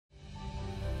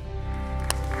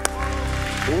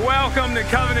Welcome to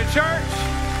Covenant Church.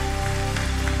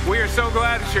 We are so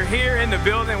glad that you're here in the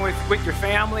building with your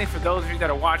family. For those of you that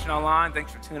are watching online,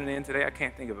 thanks for tuning in today. I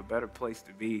can't think of a better place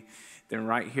to be than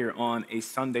right here on a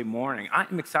Sunday morning.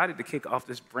 I'm excited to kick off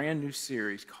this brand new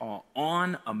series called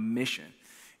On a Mission.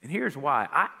 And here's why.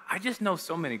 I just know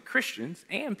so many Christians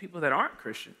and people that aren't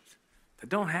Christians that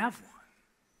don't have one.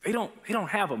 They don't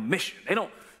have a mission. They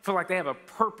don't feel like they have a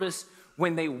purpose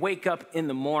when they wake up in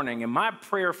the morning. And my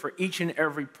prayer for each and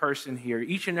every person here,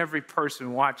 each and every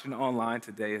person watching online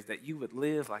today, is that you would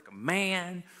live like a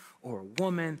man or a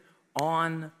woman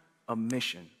on a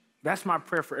mission. That's my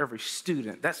prayer for every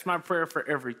student. That's my prayer for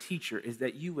every teacher, is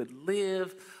that you would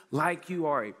live like you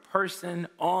are a person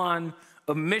on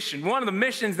a mission. One of the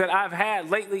missions that I've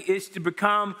had lately is to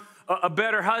become a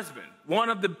better husband. One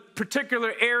of the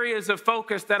particular areas of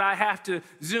focus that I have to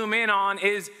zoom in on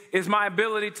is my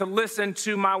ability to listen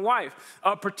to my wife,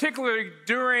 particularly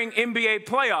during NBA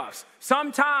playoffs.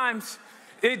 Sometimes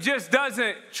it just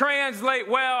doesn't translate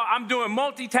well. I'm doing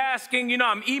multitasking.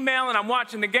 I'm emailing, I'm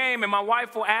watching the game, and my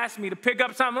wife will ask me to pick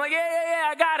up something. I'm like, yeah,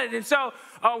 I got it. And so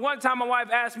one time my wife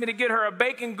asked me to get her a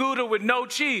bacon Gouda with no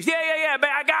cheese. Yeah, babe,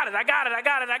 I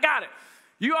got it.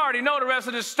 You already know the rest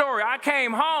of the story. I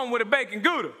came home with a bacon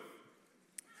Gouda,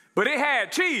 but it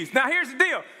had cheese. Now, here's the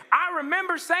deal. I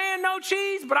remember saying no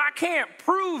cheese, but I can't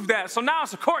prove that. So now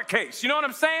it's a court case. You know what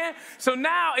I'm saying? So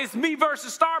now it's me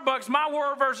versus Starbucks, my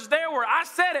word versus their word. I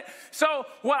said it. So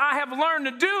what I have learned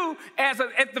to do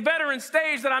at the veteran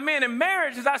stage that I'm in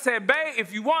marriage is I said, babe,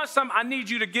 if you want something, I need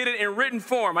you to get it in written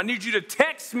form. I need you to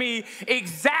text me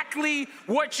exactly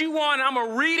what you want. I'm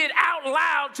going to read it out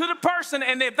loud to the person.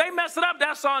 And if they mess it up,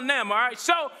 that's on them. All right.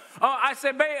 So I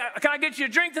said, babe, can I get you a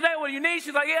drink today? What do you need?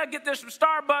 She's like, yeah, get this from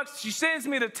Starbucks. She sends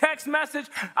me the text message.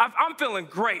 I'm feeling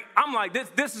great. I'm like,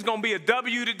 this is going to be a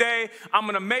W today. I'm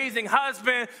an amazing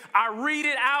husband. I read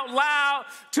it out loud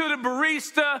to the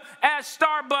barista at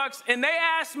Starbucks, and they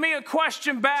asked me a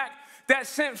question back that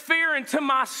sent fear into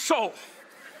my soul.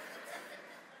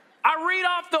 I read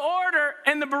off the order,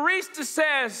 and the barista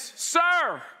says,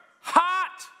 sir,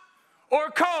 hot or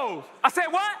cold? I said,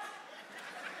 what?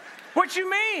 What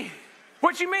you mean?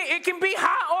 What you mean? It can be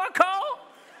hot or cold?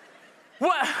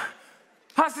 What?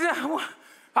 I said,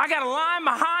 I got a line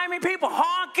behind me, people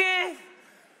honking.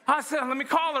 I said, let me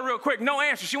call her real quick. No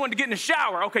answer. She wanted to get in the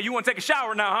shower. Okay, you want to take a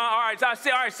shower now, huh? All right. So I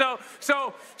said, all right.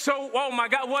 So, oh my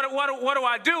God, what do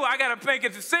I do? I got to make a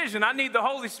decision. I need the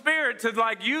Holy Spirit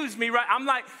to use me, right? I'm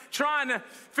trying to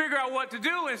figure out what to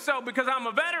do. And so because I'm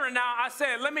a veteran now, I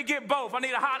said, let me get both. I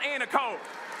need a hot and a cold.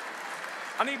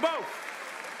 I need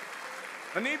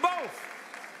both.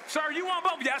 Sir, you want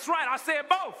both? That's right. I said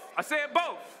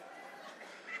both.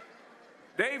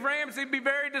 Dave Ramsey be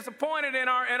very disappointed in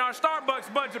our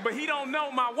Starbucks budget, but he don't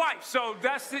know my wife. So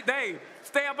that's it, Dave.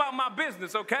 Stay about my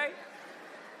business, okay?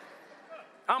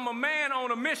 I'm a man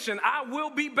on a mission. I will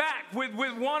be back with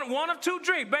one of two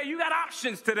drinks. Babe, you got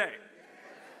options today.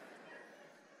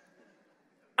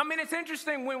 I mean, it's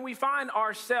interesting when we find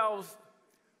ourselves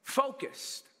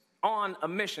focused on a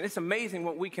mission. It's amazing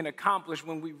what we can accomplish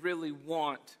when we really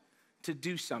want to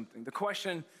do something. The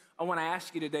question I want to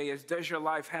ask you today is, does your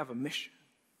life have a mission?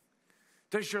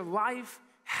 Does your life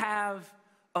have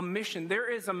a mission? There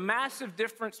is a massive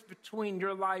difference between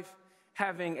your life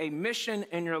having a mission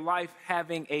and your life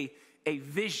having a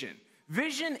vision.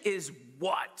 Vision is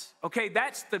what? Okay,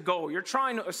 that's the goal. You're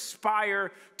trying to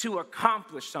aspire to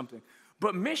accomplish something.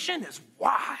 But mission is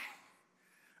why.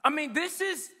 I mean, this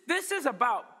is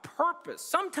about purpose.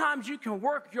 Sometimes you can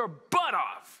work your butt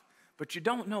off, but you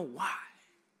don't know why.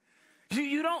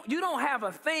 You don't have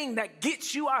a thing that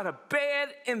gets you out of bed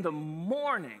in the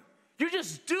morning. You're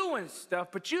just doing stuff,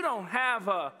 but you don't have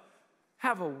a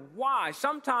why.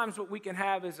 Sometimes what we can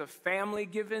have is a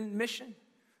family-given mission.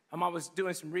 I was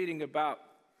doing some reading about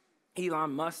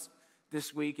Elon Musk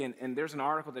this week, and there's an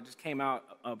article that just came out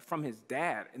from his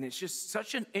dad, and it's just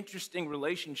such an interesting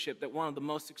relationship that one of the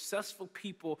most successful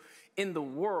people in the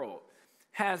world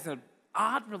has an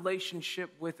odd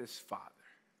relationship with his father.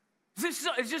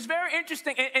 It's just very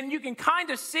interesting, and you can kind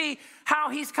of see how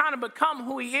he's kind of become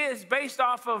who he is based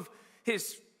off of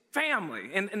his family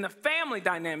and the family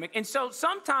dynamic. And so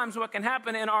sometimes what can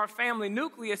happen in our family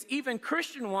nucleus, even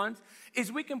Christian ones,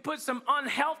 is we can put some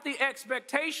unhealthy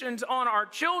expectations on our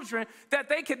children that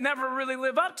they could never really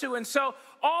live up to. And so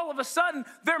all of a sudden,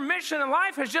 their mission in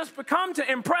life has just become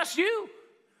to impress you.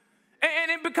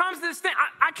 And it becomes this thing.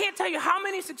 I can't tell you how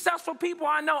many successful people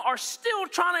I know are still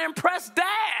trying to impress dad.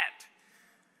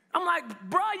 I'm like,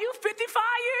 bro, you 55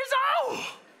 years old.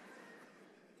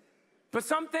 But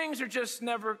some things are just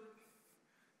never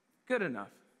good enough.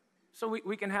 So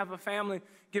we can have a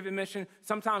family-given mission.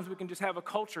 Sometimes we can just have a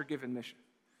culture-given mission.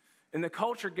 And the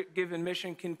culture-given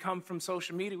mission can come from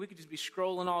social media. We could just be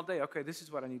scrolling all day. Okay, this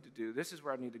is what I need to do. This is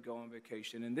where I need to go on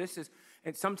vacation.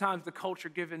 And sometimes the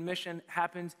culture-given mission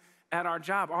happens at our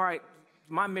job. All right,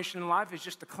 my mission in life is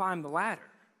just to climb the ladder.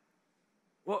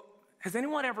 Well, has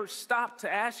anyone ever stopped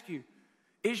to ask you,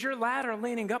 is your ladder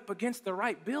leaning up against the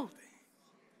right building?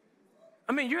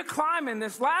 I mean, you're climbing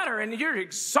this ladder and you're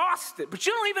exhausted, but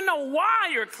you don't even know why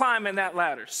you're climbing that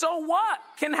ladder. So what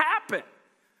can happen?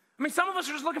 I mean, some of us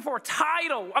are just looking for a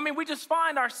title. I mean, we just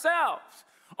find ourselves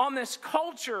on this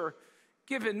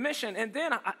culture-given mission. And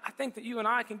then I think that you and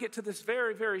I can get to this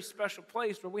very, very special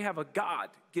place where we have a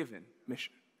God-given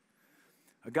mission.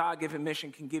 A God-given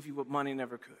mission can give you what money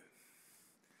never could.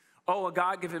 Oh, a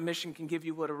God-given mission can give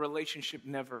you what a relationship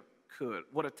never could,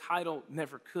 what a title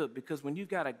never could. Because when you've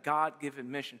got a God-given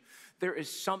mission, there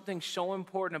is something so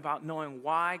important about knowing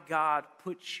why God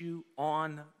put you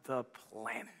on the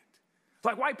planet.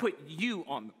 Like, why put you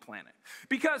on the planet?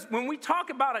 Because when we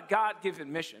talk about a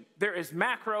God-given mission, there is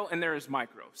macro and there is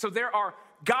micro. So there are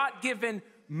God-given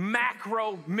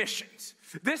macro missions.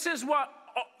 This is what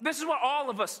all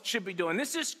of us should be doing.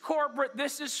 This is corporate.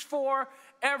 This is for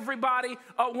everybody.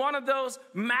 One of those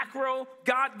macro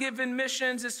God-given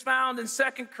missions is found in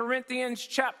 2 Corinthians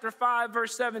chapter 5,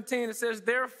 verse 17. It says,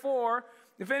 therefore,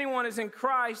 if anyone is in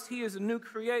Christ, he is a new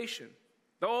creation.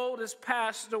 The old has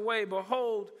passed away.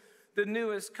 Behold, the new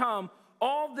has come.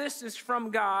 All this is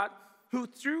from God, who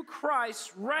through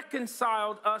Christ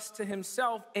reconciled us to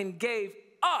himself and gave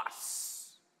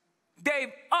us, this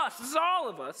is all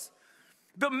of us,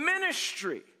 the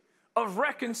ministry of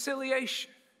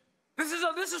reconciliation. This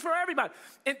is for everybody.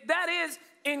 And that is,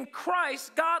 in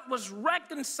Christ, God was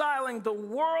reconciling the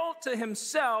world to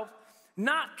himself,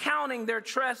 not counting their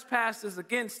trespasses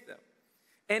against them,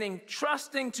 and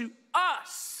entrusting to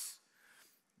us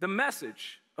the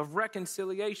message of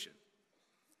reconciliation.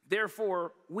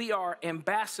 Therefore, we are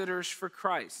ambassadors for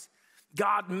Christ,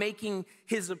 God making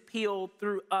his appeal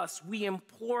through us. We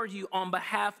implore you on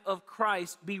behalf of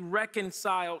Christ, be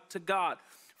reconciled to God.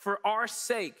 For our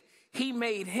sake, he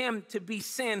made him to be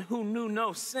sin who knew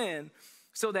no sin,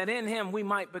 so that in him we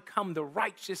might become the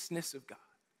righteousness of God.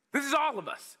 This is all of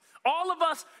us. All of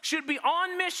us should be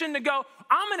on mission to go,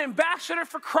 I'm an ambassador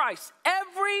for Christ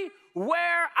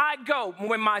everywhere I go.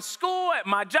 When my school, at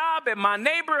my job, at my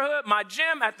neighborhood, my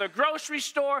gym, at the grocery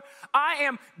store, I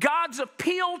am God's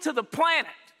appeal to the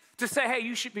planet to say, hey,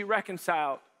 you should be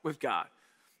reconciled with God.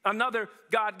 Another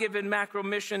God-given macro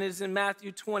mission is in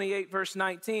Matthew 28, verse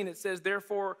 19. It says,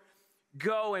 therefore,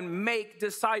 go and make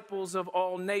disciples of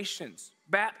all nations,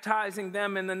 baptizing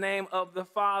them in the name of the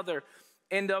Father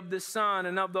and of the Son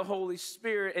and of the Holy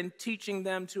Spirit, and teaching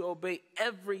them to obey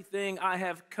everything I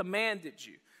have commanded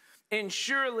you. And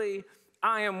surely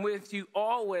I am with you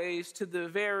always to the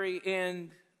very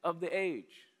end of the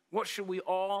age. What should we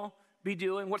all be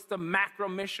doing? What's the macro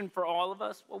mission for all of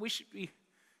us? Well, we should be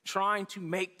trying to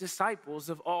make disciples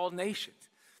of all nations.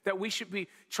 That we should be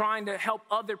trying to help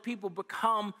other people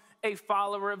become a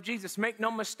follower of Jesus. Make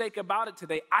no mistake about it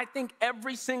today. I think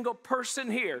every single person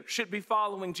here should be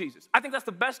following Jesus. I think that's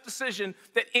the best decision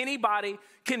that anybody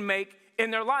can make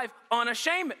in their life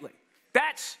unashamedly.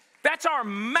 That's our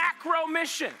macro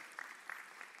mission.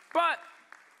 But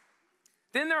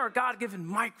then there are God-given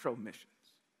micro missions.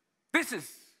 This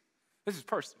is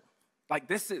personal. Like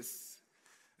this is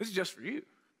just for you.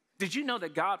 Did you know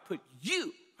that God put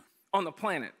you on the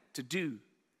planet to do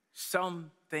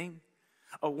something?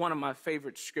 One of my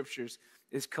favorite scriptures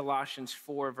is Colossians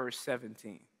 4, verse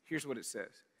 17. Here's what it says.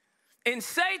 And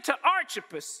say to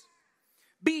Archippus,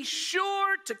 be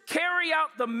sure to carry out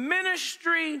the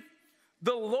ministry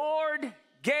the Lord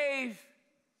gave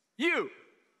you.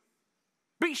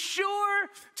 Be sure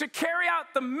to carry out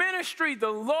the ministry the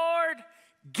Lord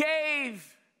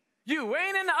gave you. We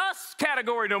ain't in the us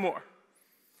category no more.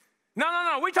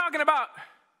 No. We're talking about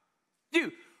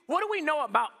you. What do we know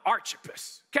about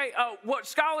Archippus? Okay, what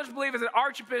scholars believe is that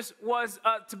Archippus was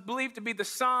believed to be the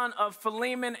son of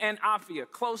Philemon and Apphia,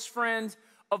 close friends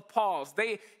of Paul's.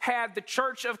 They had the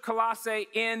church of Colossae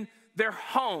in their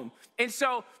home. And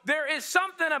so there is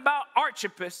something about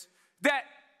Archippus that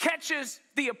catches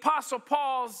the Apostle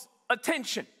Paul's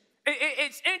attention.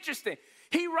 It's interesting.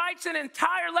 He writes an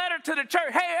entire letter to the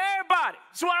church. Hey, everybody,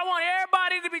 this is what I want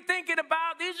everybody to be thinking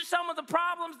about. These are some of the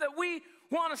problems that we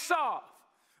want to solve.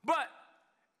 But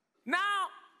now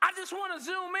I just want to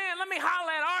zoom in. Let me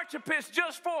holler at Archippus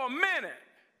just for a minute.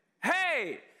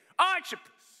 Hey, Archippus,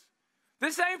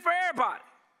 this ain't for everybody.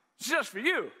 It's just for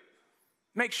you.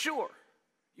 Make sure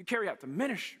you carry out the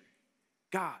ministry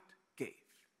God gave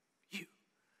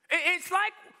It's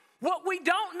like what we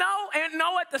don't know and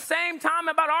know at the same time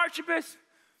about Archippus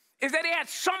is that he had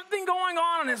something going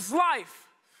on in his life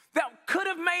that could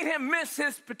have made him miss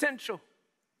his potential.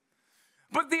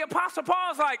 But the Apostle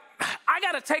Paul is like, I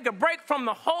got to take a break from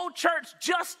the whole church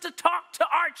just to talk to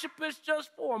Archippus just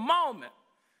for a moment.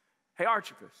 Hey,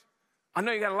 Archippus, I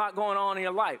know you got a lot going on in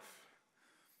your life,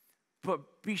 but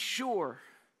be sure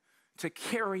to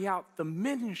carry out the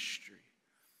ministry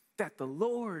that the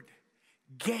Lord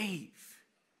gave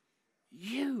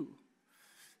you.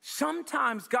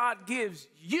 Sometimes God gives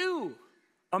you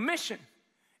a mission,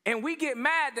 and we get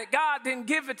mad that God didn't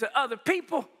give it to other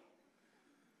people.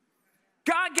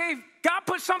 God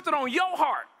put something on your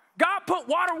heart. God put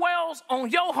water wells on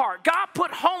your heart. God put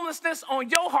homelessness on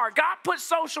your heart. God put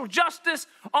social justice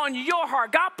on your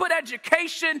heart. God put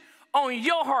education on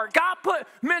your heart. God put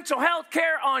mental health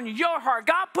care on your heart.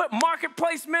 God put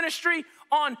marketplace ministry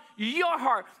on your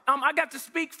heart. I got to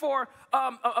speak for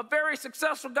a very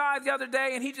successful guy the other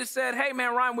day, and he just said, hey,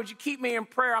 man, Ryan, would you keep me in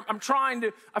prayer?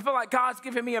 I feel like God's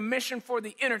given me a mission for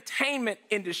the entertainment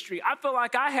industry. I feel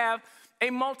like I have a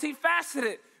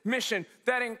multifaceted mission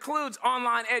that includes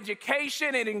online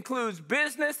education, it includes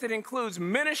business, it includes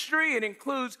ministry, it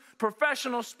includes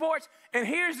professional sports. And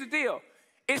here's the deal.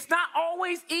 It's not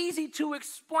always easy to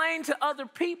explain to other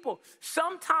people.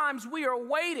 Sometimes we are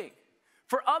waiting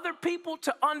for other people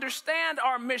to understand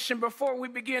our mission before we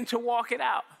begin to walk it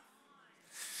out.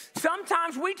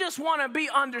 Sometimes we just want to be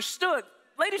understood.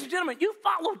 Ladies and gentlemen, you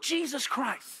follow Jesus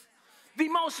Christ, the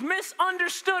most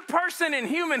misunderstood person in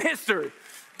human history.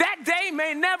 That day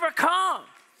may never come.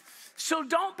 So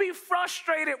don't be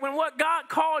frustrated when what God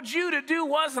called you to do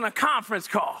wasn't a conference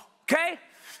call, okay?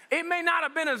 It may not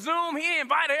have been a Zoom. He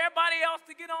invited everybody else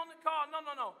to get on the call.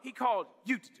 No. He called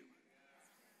you to do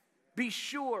it. Be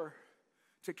sure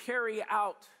to carry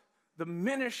out the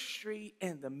ministry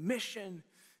and the mission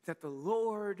that the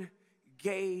Lord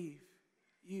gave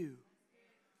you.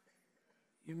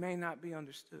 You may not be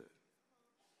understood.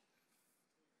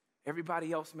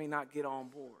 Everybody else may not get on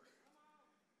board.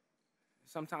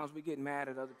 Sometimes we get mad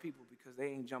at other people because they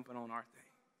ain't jumping on our thing.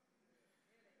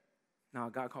 Now,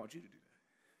 God called you to do that.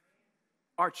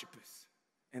 Archippus.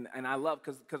 And I love,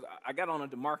 because I got on a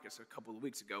DeMarcus a couple of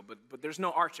weeks ago, but there's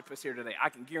no Archippus here today. I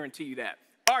can guarantee you that.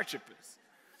 Archippus.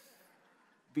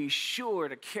 Be sure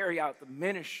to carry out the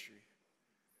ministry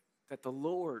that the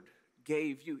Lord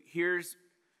gave you. Here's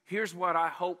what I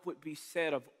hope would be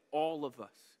said of all of us.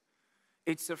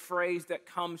 It's a phrase that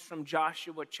comes from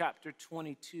Joshua chapter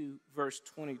 22, verse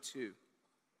 22.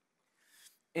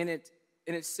 And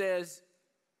it says,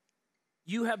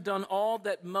 you have done all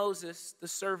that Moses, the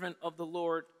servant of the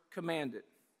Lord, commanded,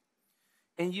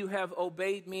 and you have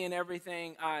obeyed me in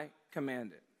everything I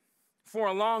commanded. For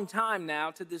a long time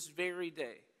now, to this very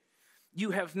day,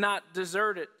 you have not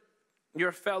deserted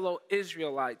your fellow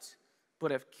Israelites,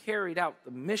 but have carried out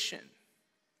the mission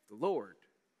the Lord,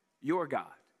 your God,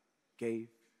 gave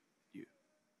you.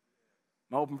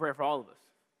 My open prayer for all of us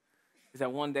is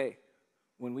that one day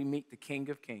when we meet the King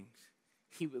of Kings,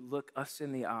 he would look us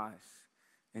in the eyes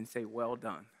and say, well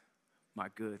done, my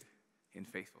good and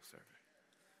faithful servant.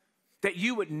 That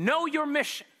you would know your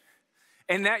mission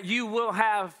and that you will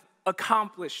have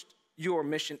accomplished your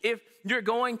mission. If you're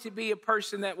going to be a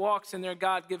person that walks in their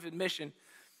God-given mission,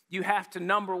 you have to,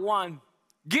 number one,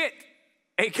 get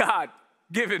a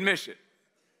God-given mission.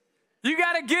 You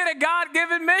got to get a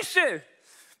God-given mission.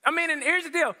 I mean, and here's the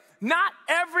deal. Not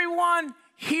everyone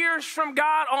hears from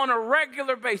God on a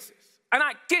regular basis. And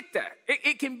I get that.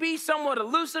 It can be somewhat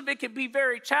elusive. It can be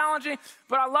very challenging.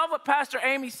 But I love what Pastor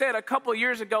Amy said a couple of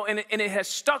years ago, and it has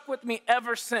stuck with me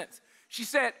ever since. She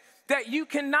said that you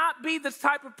cannot be the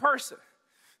type of person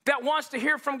that wants to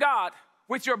hear from God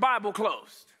with your Bible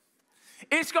closed.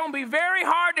 It's going to be very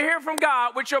hard to hear from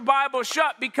God with your Bible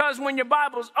shut, because when your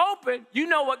Bible's open, you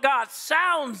know what God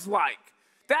sounds like.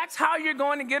 That's how you're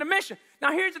going to get a mission.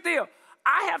 Now, here's the deal.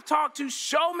 I have talked to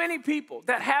so many people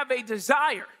that have a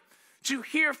desire to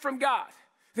hear from God.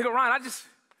 They go, Ryan, it's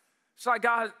like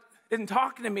God isn't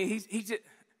talking to me. He's just,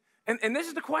 and this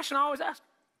is the question I always ask.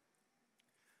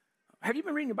 Have you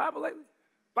been reading your Bible lately?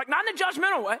 Like, not in a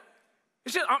judgmental way.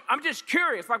 It's just, I'm just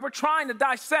curious. Like, we're trying to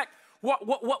dissect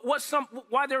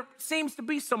why there seems to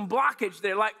be some blockage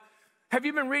there. Like, have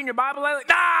you been reading your Bible lately?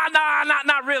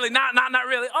 Not really. Not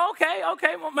really.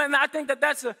 Okay. Well, man, I think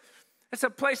that's a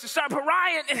place to start. But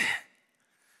Ryan,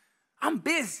 I'm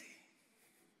busy.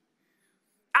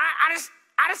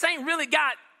 I just ain't really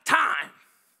got time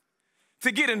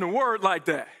to get in the Word like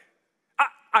that.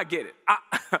 I get it.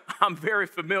 I'm very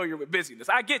familiar with busyness.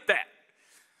 I get that.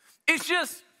 It's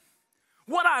just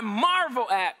what I marvel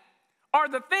at are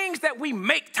the things that we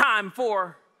make time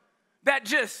for that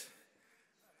just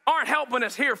aren't helping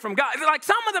us hear from God. Like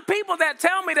some of the people that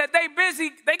tell me that they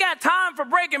busy, they got time for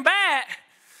Breaking Bad.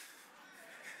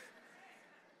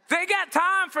 They got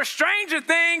time for Stranger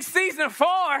Things season 4.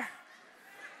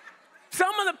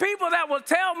 Some of the people that will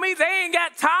tell me they ain't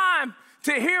got time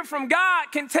to hear from God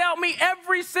can tell me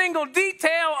every single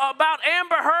detail about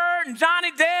Amber Heard and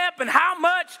Johnny Depp and how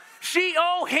much she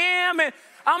owed him. And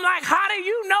I'm like, how do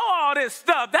you know all this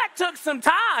stuff? That took some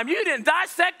time. You didn't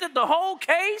dissected the whole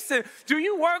case. And do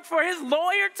you work for his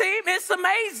lawyer team? It's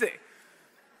amazing.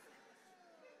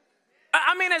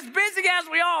 I mean, as busy as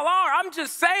we all are, I'm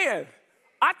just saying,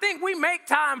 I think we make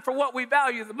time for what we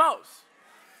value the most.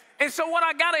 And so what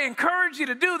I got to encourage you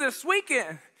to do this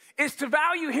weekend is to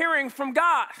value hearing from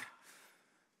God.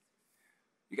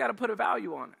 You got to put a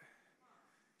value on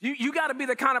it. You got to be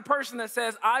the kind of person that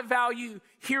says, I value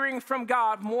hearing from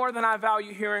God more than I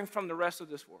value hearing from the rest of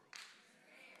this world.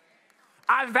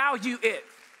 I value it.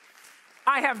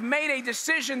 I have made a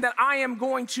decision that I am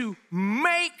going to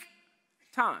make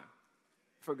time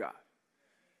for God.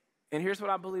 And here's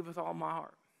what I believe with all my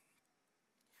heart.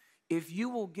 If you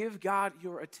will give God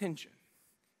your attention,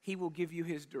 he will give you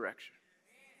his direction.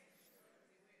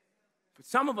 But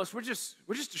some of us, we're just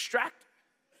distracted.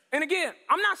 And again,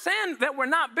 I'm not saying that we're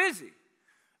not busy.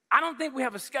 I don't think we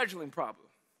have a scheduling problem.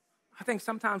 I think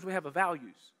sometimes we have a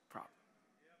values problem.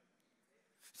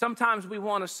 Sometimes we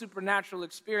want a supernatural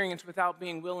experience without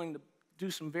being willing to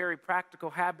do some very practical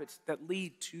habits that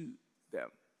lead to them.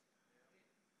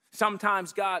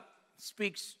 Sometimes God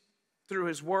speaks through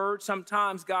his word.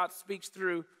 Sometimes God speaks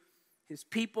through his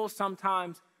people.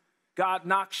 Sometimes God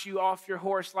knocks you off your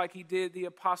horse like he did the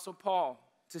Apostle Paul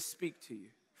to speak to you.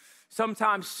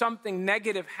 Sometimes something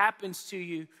negative happens to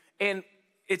you and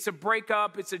it's a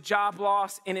breakup, it's a job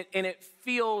loss, and it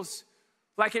feels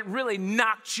like it really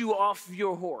knocked you off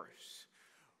your horse.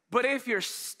 But if you're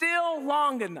still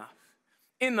long enough,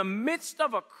 in the midst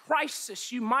of a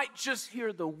crisis, you might just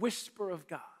hear the whisper of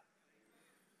God.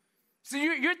 So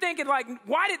you're thinking like,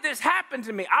 why did this happen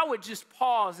to me? I would just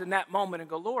pause in that moment and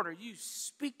go, Lord, are you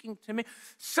speaking to me?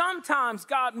 Sometimes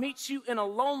God meets you in a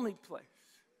lonely place,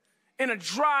 in a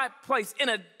dry place, in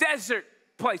a desert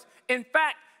place. In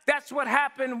fact, that's what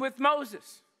happened with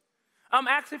Moses.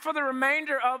 Actually, for the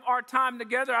remainder of our time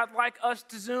together, I'd like us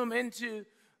to zoom into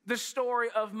the story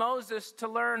of Moses to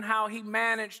learn how he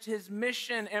managed his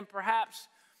mission and perhaps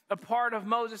a part of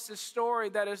Moses' story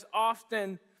that is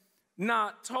often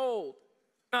not told.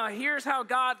 Here's how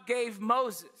God gave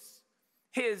Moses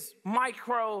his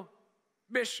micro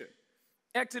mission.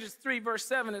 Exodus 3 verse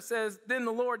 7, it says, then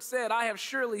the Lord said, I have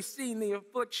surely seen the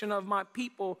affliction of my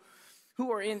people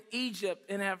who are in Egypt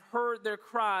and have heard their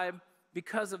cry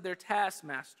because of their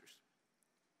taskmasters.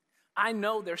 I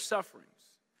know their sufferings,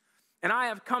 and I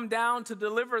have come down to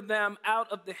deliver them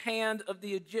out of the hand of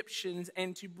the Egyptians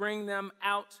and to bring them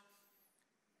out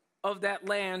of that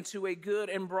land to a good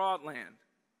and broad land,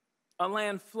 a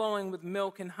land flowing with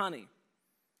milk and honey,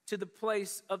 to the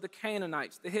place of the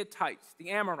Canaanites, the Hittites, the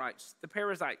Amorites, the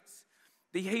Perizzites,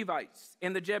 the Hivites,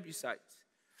 and the Jebusites.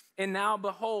 And now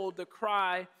behold, the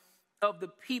cry of the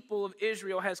people of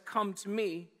Israel has come to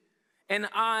me, and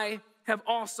I have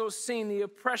also seen the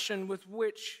oppression with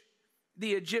which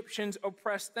the Egyptians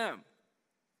oppress them.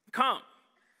 Come,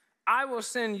 I will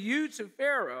send you to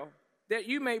Pharaoh, that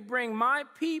you may bring my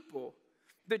people,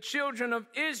 the children of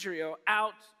Israel,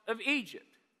 out of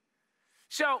Egypt.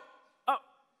 So,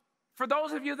 for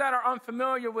those of you that are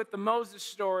unfamiliar with the Moses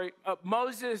story,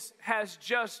 Moses has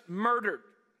just murdered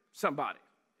somebody.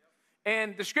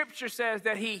 And the scripture says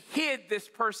that he hid this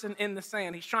person in the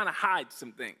sand. He's trying to hide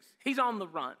some things. He's on the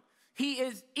run. He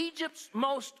is Egypt's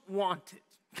most wanted,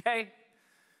 okay?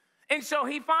 And so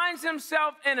he finds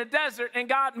himself in a desert, and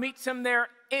God meets him there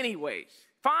anyways.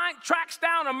 Tracks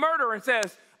down a murderer and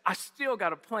says, I still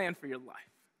got a plan for your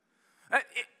life.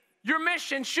 Your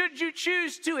mission, should you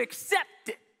choose to accept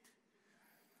it,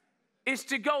 is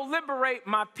to go liberate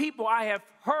my people. I have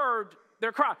heard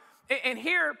their cry. And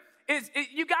here is,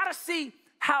 you got to see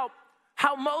how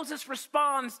Moses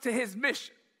responds to his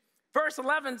mission. Verse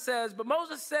 11 says, but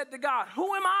Moses said to God,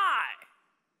 who am I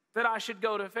that I should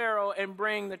go to Pharaoh and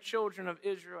bring the children of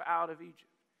Israel out of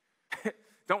Egypt?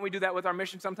 Don't we do that with our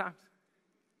mission sometimes?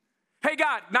 Hey,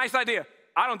 God, nice idea.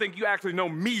 I don't think you actually know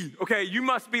me, okay? You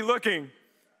must be looking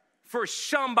for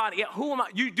somebody. Yeah, who am I?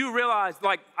 You do realize,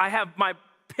 like, I have my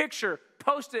picture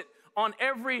posted on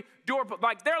every door.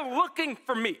 Like, they're looking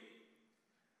for me.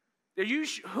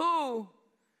 Who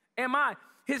am I?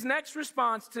 His next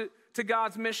response to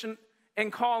God's mission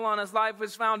and call on his life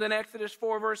is found in Exodus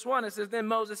 4, verse 1. It says, then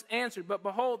Moses answered, but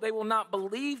behold, they will not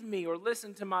believe me or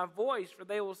listen to my voice, for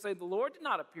they will say, the Lord did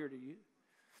not appear to you.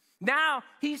 Now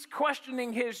he's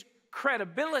questioning his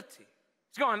credibility.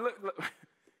 He's going, look,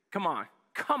 come on,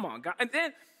 God. And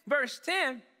then verse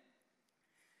 10,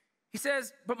 he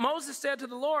says, but Moses said to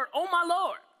the Lord, oh my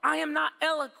Lord, I am not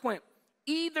eloquent,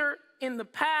 either in the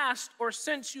past or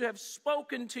since you have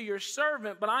spoken to your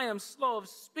servant, but I am slow of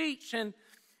speech and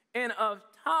of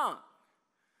tongue.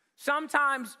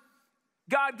 Sometimes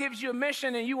God gives you a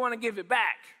mission and you want to give it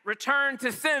back. Return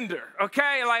to sender,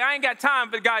 okay? Like, I ain't got time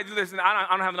for guys, listen, I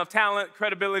don't have enough talent,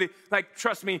 credibility. Like,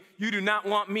 trust me, you do not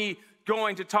want me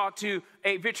going to talk to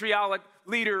a vitriolic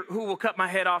leader who will cut my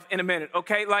head off in a minute,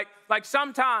 okay? Like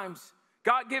sometimes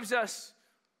God gives us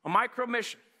a micro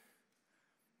mission.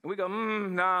 And we go,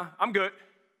 nah, I'm good.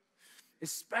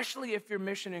 Especially if your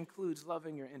mission includes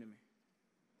loving your enemy.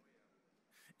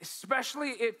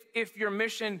 Especially if your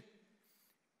mission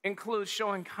includes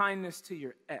showing kindness to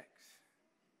your ex.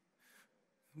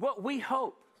 What we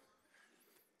hope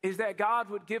is that God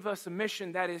would give us a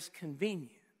mission that is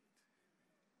convenient.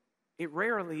 It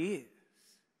rarely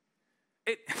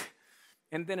is.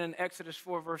 And then in Exodus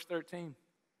 4, verse 13,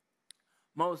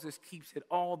 Moses keeps it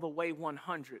all the way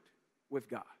 100 with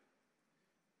God.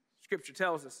 Scripture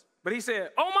tells us, but he said,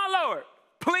 oh my Lord,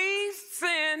 please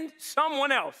send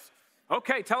someone else.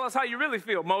 Okay, tell us how you really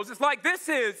feel, Moses. Like,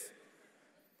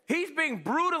 he's being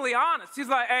brutally honest. He's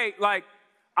like, hey, like,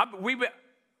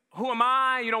 who am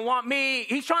I? You don't want me.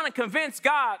 He's trying to convince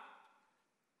God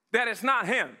that it's not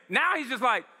him. Now he's just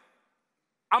like,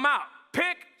 I'm out.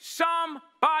 Pick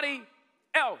somebody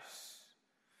else.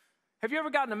 Have you ever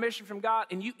gotten a mission from God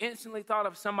and you instantly thought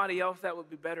of somebody else that would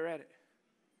be better at it?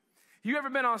 You ever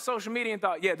been on social media and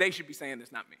thought, yeah, they should be saying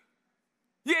this, not me?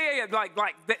 Yeah.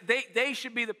 Like they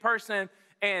should be the person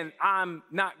and I'm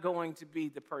not going to be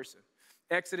the person.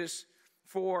 Exodus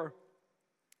 4,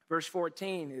 verse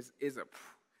 14 is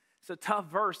a tough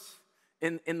verse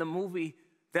in the movie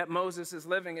that Moses is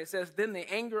living. It says, then the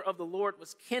anger of the Lord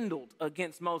was kindled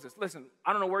against Moses. Listen,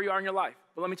 I don't know where you are in your life,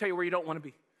 but let me tell you where you don't want to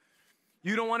be.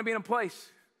 You don't want to be in a place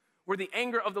where the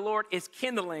anger of the Lord is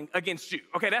kindling against you.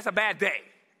 Okay, that's a bad day.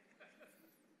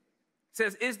 It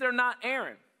says, is there not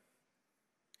Aaron,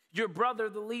 your brother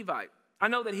the Levite? I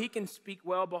know that he can speak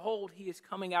well. Behold, he is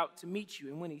coming out to meet you,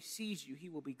 and when he sees you, he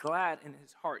will be glad in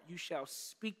his heart. You shall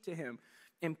speak to him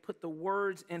and put the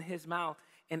words in his mouth,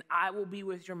 and I will be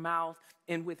with your mouth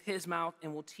and with his mouth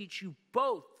and will teach you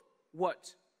both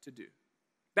what to do.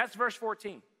 That's verse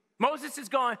 14. Moses is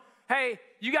going, hey,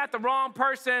 you got the wrong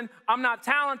person. I'm not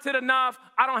talented enough.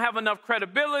 I don't have enough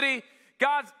credibility.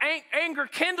 God's anger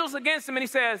kindles against him, and he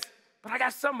says, but I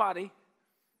got somebody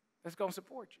that's going to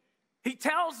support you. He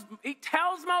tells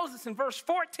Moses in verse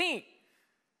 14,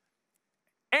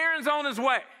 Aaron's on his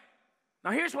way. Now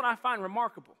here's what I find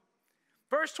remarkable.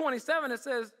 Verse 27, it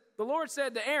says, the Lord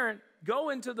said to Aaron,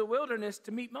 go into the wilderness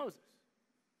to meet Moses.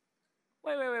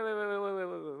 Wait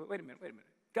a minute.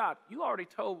 God, you already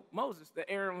told Moses that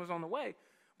Aaron was on the way,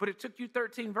 but it took you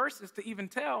 13 verses to even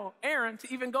tell Aaron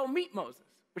to even go meet Moses,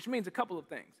 which means a couple of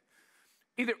things.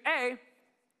 Either A,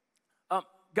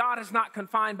 God is not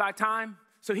confined by time,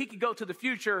 so he could go to the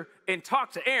future and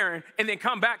talk to Aaron and then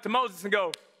come back to Moses and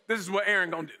go, this is what Aaron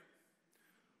gonna do.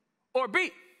 Or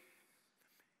B,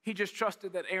 he just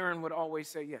trusted that Aaron would always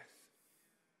say yes.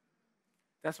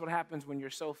 That's what happens when you're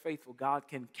so faithful. God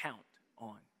can count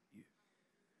on you.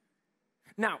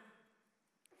 Now,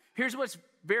 here's what's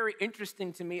very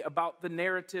interesting to me about the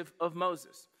narrative of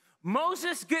Moses.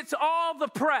 Moses gets all the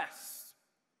press.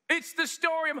 It's the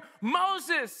story of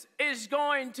Moses is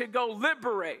going to go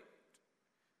liberate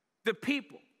the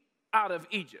people out of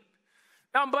Egypt.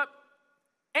 But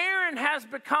Aaron has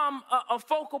become a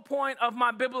focal point of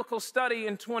my biblical study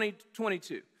in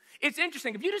 2022. It's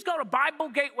interesting. If you just go to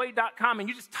BibleGateway.com and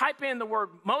you just type in the word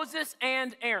Moses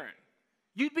and Aaron,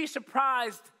 you'd be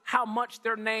surprised how much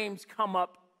their names come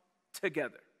up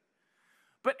together.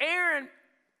 But Aaron,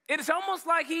 it's almost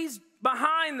like he's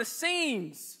behind the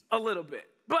scenes a little bit.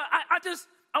 But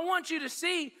I want you to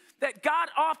see that God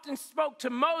often spoke to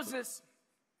Moses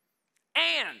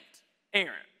and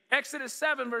Aaron. Exodus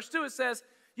 7, verse 2, it says,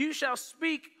 you shall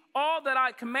speak all that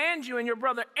I command you, and your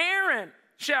brother Aaron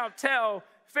shall tell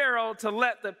Pharaoh to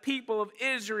let the people of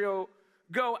Israel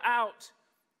go out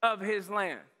of his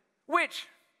land. Which,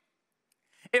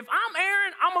 if I'm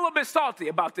Aaron, I'm a little bit salty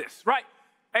about this, right?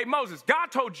 Hey, Moses, God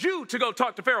told you to go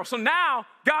talk to Pharaoh. So now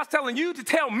God's telling you to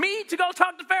tell me to go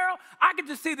talk to Pharaoh? I can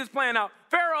just see this playing out.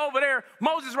 Pharaoh over there,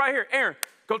 Moses right here. Aaron,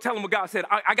 go tell him what God said.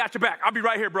 I got your back. I'll be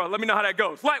right here, bro. Let me know how that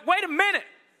goes. Like, wait a minute.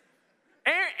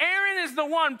 Aaron is the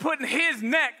one putting his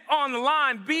neck on the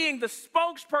line, being the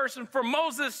spokesperson for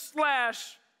Moses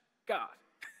 / God.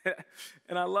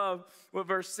 And I love what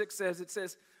verse 6 says. It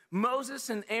says, Moses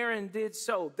and Aaron did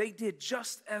so. They did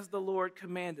just as the Lord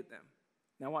commanded them.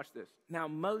 Now watch this. Now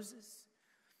Moses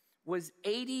was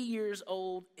 80 years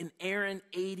old and Aaron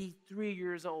 83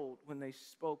 years old when they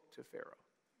spoke to Pharaoh.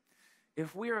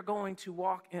 If we are going to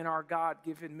walk in our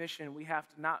God-given mission, we have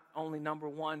to not only, number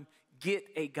one, get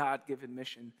a God-given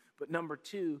mission, but number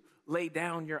two, lay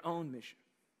down your own mission.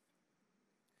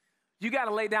 You got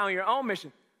to lay down your own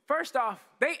mission. First off,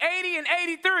 they 80 and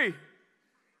 83.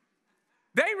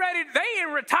 They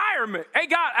in retirement. Hey,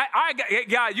 God, hey,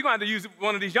 God, you're going to have to use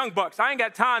one of these young bucks. I ain't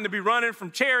got time to be running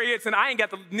from chariots, and I ain't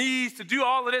got the knees to do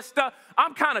all of this stuff.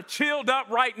 I'm kind of chilled up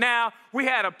right now. We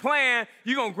had a plan.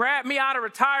 You're going to grab me out of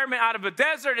retirement, out of a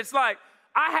desert. It's like,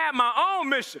 I have my own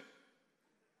mission.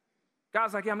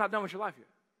 God's like, yeah, I'm not done with your life yet.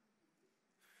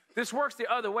 This works the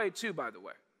other way, too, by the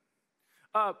way.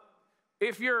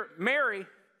 If you're married,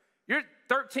 you're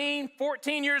 13,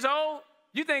 14 years old,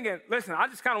 you thinking, listen, I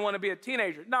just kind of want to be a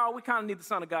teenager. No, we kind of need the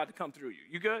Son of God to come through you.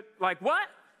 You good? Like what?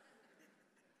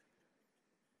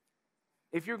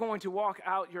 If you're going to walk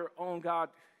out your own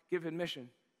God-given mission,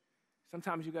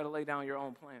 sometimes you got to lay down your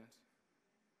own plans.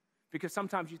 Because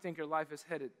sometimes you think your life is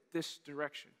headed this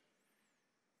direction.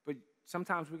 But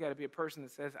sometimes we got to be a person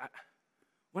that says,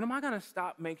 when am I going to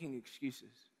stop making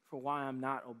excuses for why I'm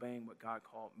not obeying what God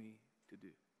called me to do?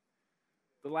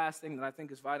 The last thing that I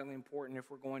think is vitally important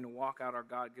if we're going to walk out our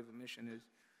God-given mission is,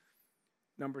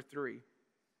 number 3,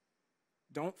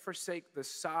 don't forsake the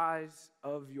size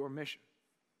of your mission.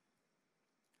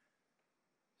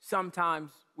 Sometimes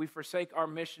we forsake our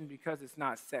mission because it's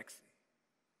not sexy,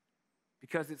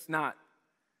 because it's not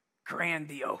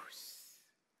grandiose.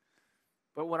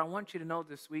 But what I want you to know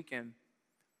this weekend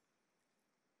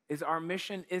is our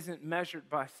mission isn't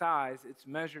measured by size, it's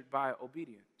measured by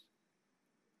obedience.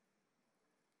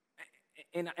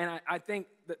 And I think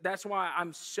that's why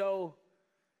I'm so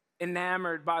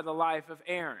enamored by the life of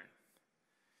Aaron.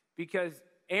 Because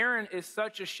Aaron is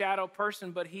such a shadow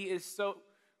person, but he is so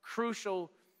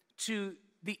crucial to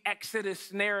the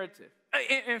Exodus narrative.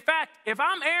 In fact, if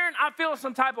I'm Aaron, I feel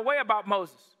some type of way about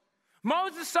Moses.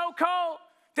 Moses is so cold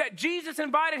that Jesus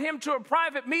invited him to a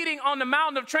private meeting on the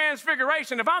Mountain of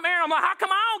Transfiguration. If I'm Aaron, I'm like, how come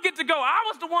I don't get to go? I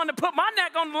was the one that put my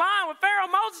neck on the line with Pharaoh.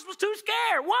 Moses was too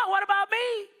scared. What about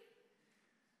me?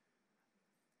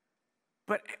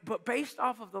 But based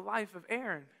off of the life of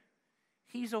Aaron,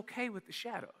 he's okay with the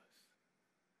shadows.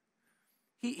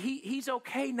 He's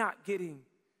okay not getting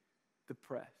the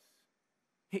press.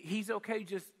 He's okay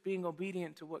just being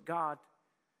obedient to what God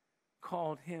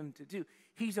called him to do.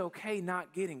 He's okay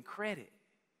not getting credit.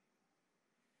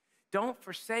 Don't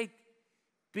forsake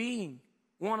being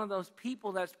one of those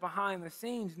people that's behind the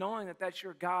scenes, knowing that that's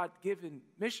your God-given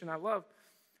mission. I love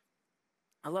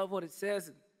what it says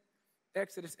in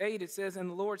Exodus 8. It says, and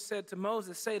the Lord said to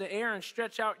Moses, say to Aaron,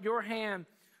 stretch out your hand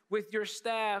with your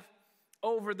staff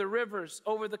over the rivers,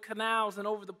 over the canals, and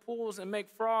over the pools, and make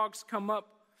frogs come up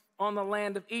on the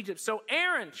land of Egypt. So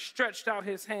Aaron stretched out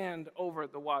his hand over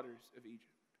the waters of Egypt.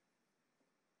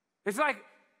 It's like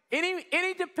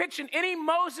any depiction, any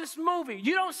Moses movie,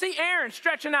 you don't see Aaron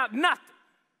stretching out nothing.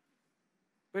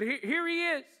 But here he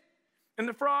is. And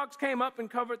the frogs came up and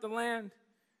covered the land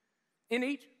in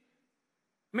Egypt.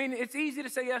 I mean, it's easy to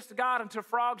say yes to God until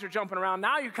frogs are jumping around.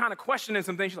 Now you're kind of questioning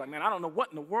some things. You're like, man, I don't know what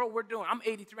in the world we're doing. I'm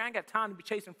 83. I ain't got time to be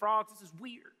chasing frogs. This is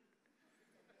weird.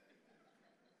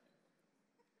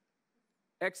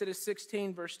 Exodus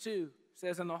 16, verse 2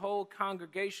 says, and the whole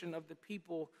congregation of the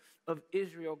people of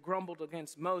Israel grumbled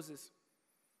against Moses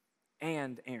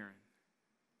and Aaron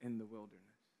in the wilderness.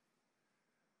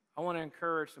 I want to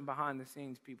encourage some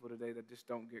behind-the-scenes people today that just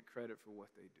don't get credit for what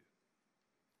they do.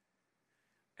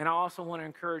 And I also want to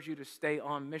encourage you to stay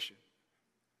on mission.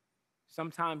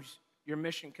 Sometimes your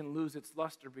mission can lose its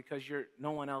luster because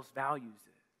no one else values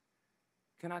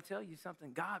it. Can I tell you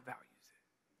something? God values it.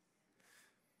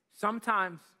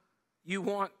 Sometimes you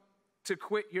want to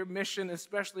quit your mission,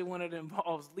 especially when it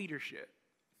involves leadership,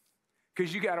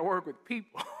 because you got to work with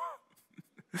people.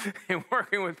 And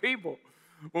working with people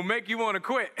will make you want to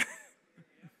quit.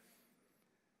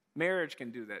 Marriage can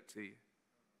do that to you.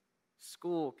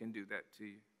 School can do that to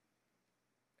you.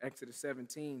 Exodus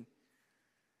 17,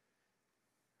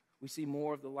 we see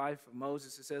more of the life of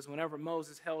Moses. It says, whenever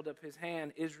Moses held up his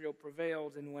hand, Israel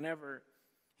prevailed, and whenever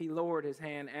he lowered his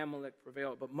hand, Amalek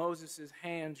prevailed. But Moses'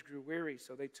 hands grew weary,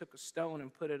 so they took a stone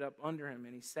and put it up under him,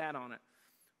 and he sat on it,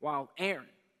 while Aaron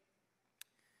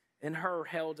and Hur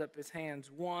held up his hands,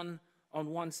 one on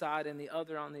one side and the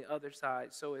other on the other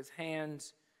side. So his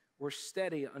hands were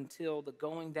steady until the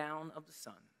going down of the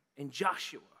sun. And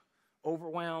Joshua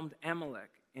overwhelmed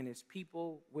Amalek and his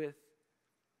people with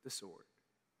the sword.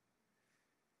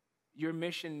 Your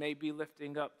mission may be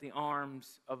lifting up the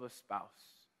arms of a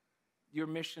spouse. Your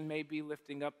mission may be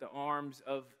lifting up the arms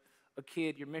of a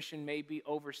kid. Your mission may be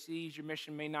overseas. Your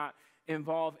mission may not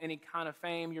involve any kind of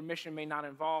fame. Your mission may not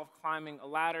involve climbing a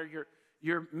ladder.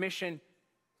 Your mission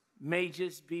may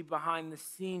just be behind the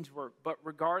scenes work. But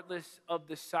regardless of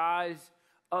the size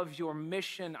of your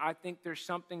mission, I think there's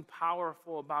something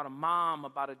powerful about a mom,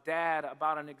 about a dad,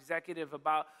 about an executive,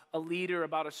 about a leader,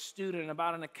 about a student,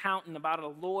 about an accountant, about a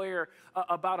lawyer,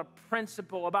 about a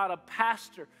principal, about a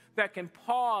pastor that can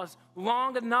pause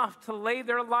long enough to lay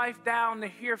their life down to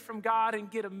hear from God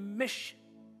and get a mission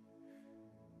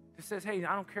that says, hey,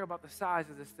 I don't care about the size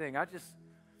of this thing. I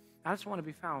just want to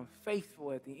be found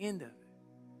faithful at the end of it.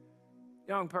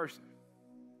 Young person,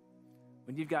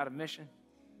 when you've got a mission,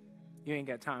 you ain't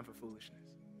got time for foolishness.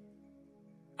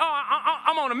 Oh,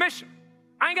 I'm on a mission.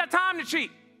 I ain't got time to cheat.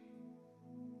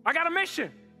 I got a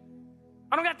mission.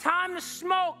 I don't got time to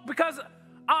smoke because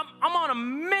I'm on a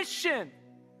mission.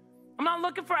 I'm not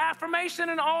looking for affirmation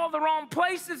in all the wrong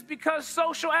places because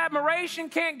social admiration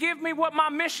can't give me what my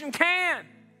mission can.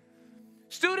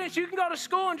 Students, you can go to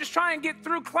school and just try and get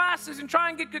through classes and try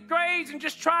and get good grades and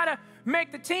just try to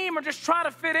make the team or just try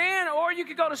to fit in, or you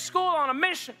could go to school on a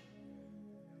mission.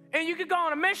 And you could go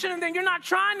on a mission and then you're not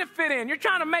trying to fit in. You're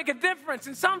trying to make a difference.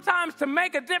 And sometimes to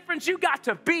make a difference, you got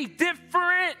to be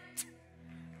different.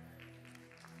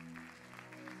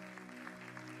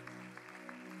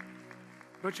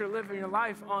 But you're living your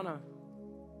life on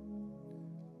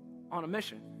a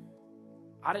mission.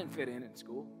 I didn't fit in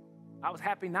school. I was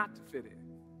happy not to fit in.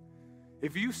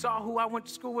 If you saw who I went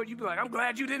to school with, you'd be like, I'm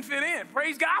glad you didn't fit in.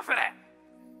 Praise God for that.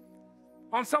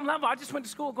 On some level, I just went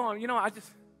to school going, I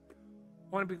just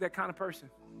want to be that kind of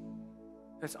person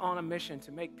that's on a mission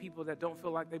to make people that don't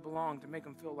feel like they belong, to make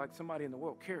them feel like somebody in the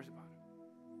world cares about them.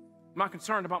 I'm not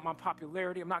concerned about my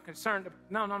popularity. I'm not concerned.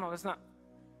 No, that's not.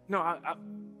 No,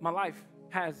 my life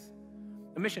has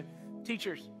a mission.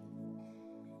 Teachers,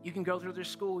 you can go through this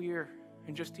school year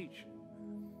and just teach,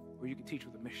 or you can teach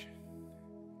with a mission.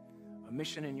 A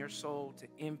mission in your soul to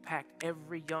impact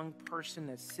every young person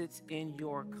that sits in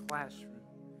your classroom.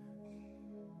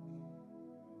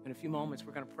 In a few moments,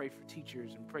 we're going to pray for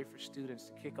teachers and pray for students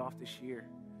to kick off this year.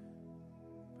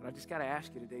 But I just got to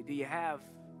ask you today, do you have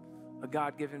a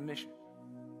God-given mission?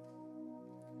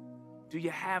 Do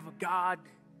you have a God-given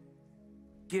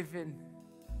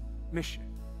mission?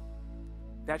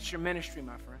 That's your ministry,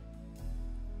 my friend.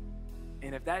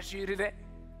 And if that's you today,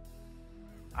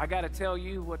 I got to tell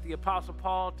you what the Apostle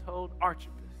Paul told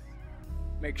Archippus.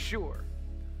 Make sure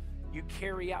you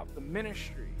carry out the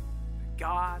ministry that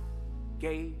God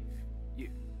gave you.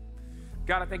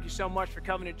 God, I thank you so much for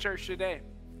coming to church today.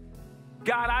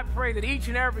 God, I pray that each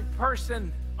and every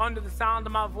person under the sound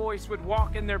of my voice would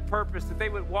walk in their purpose, that they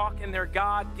would walk in their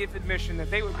God-given mission,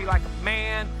 that they would be like a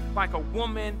man, like a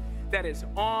woman that is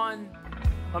on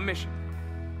a mission.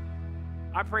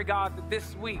 I pray, God, that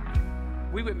this week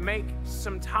we would make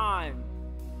some time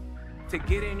to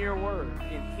get in your word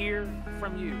and hear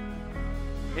from you.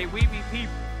 May we be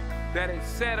people that is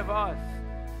said of us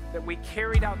that we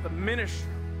carried out the ministry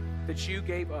that you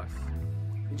gave us.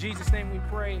 In Jesus' name we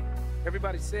pray.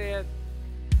 Everybody said,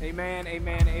 amen,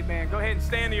 amen, amen. Go ahead and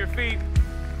stand to your feet.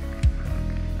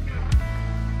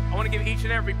 I want to give each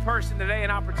and every person today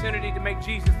an opportunity to make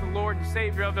Jesus the Lord and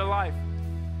Savior of their life.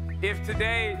 If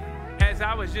today, as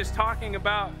I was just talking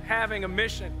about having a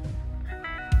mission,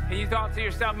 and you thought to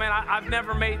yourself, man, I've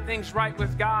never made things right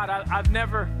with God. I've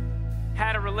never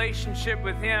had a relationship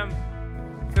with Him.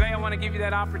 Today, I want to give you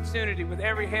that opportunity with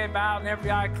every head bowed and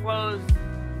every eye closed.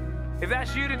 If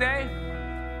that's you today,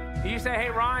 and you say, hey,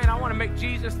 Ryan, I want to make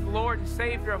Jesus the Lord and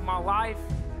Savior of my life.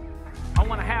 I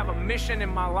want to have a mission in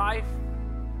my life.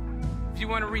 If you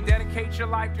want to rededicate your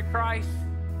life to Christ,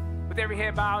 with every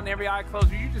head bowed and every eye closed,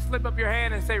 will you just slip up your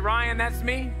hand and say, Ryan, that's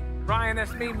me? Ryan,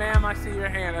 that's me, ma'am. I see your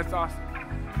hand. That's awesome.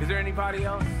 Is there anybody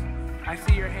else? I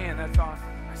see your hand. That's awesome.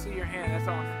 I see your hand. That's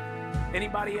awesome.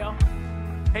 Anybody else?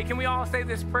 Hey, can we all say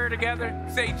this prayer together?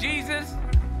 Say, Jesus,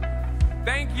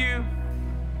 thank you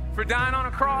for dying on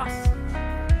a cross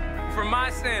for my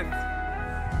sins.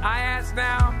 I ask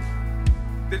now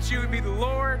that you would be the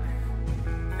Lord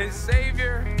and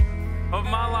Savior of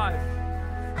my life.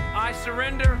 I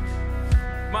surrender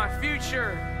my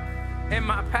future and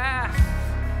my past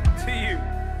to you.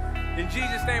 In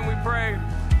Jesus' name we pray.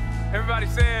 Everybody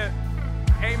said,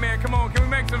 amen. Come on, can we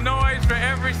make some noise for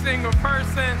every single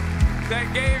person that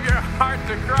gave your heart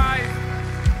to Christ.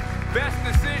 Best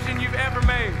decision you've ever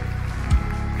made.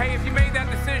 Hey, if you made that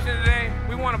decision today,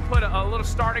 we want to put a little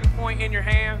starting point in your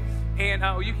hand, and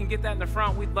you can get that in the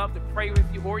front. We'd love to pray with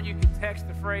you, or you can text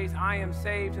the phrase, I am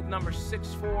saved, to the number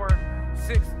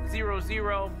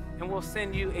 64600, and we'll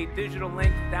send you a digital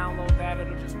link to download that.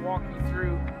 It'll just walk you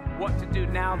through what to do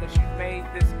now that you've made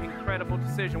this incredible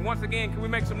decision. Once again, can we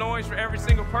make some noise for every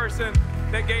single person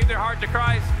that gave their heart to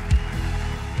Christ?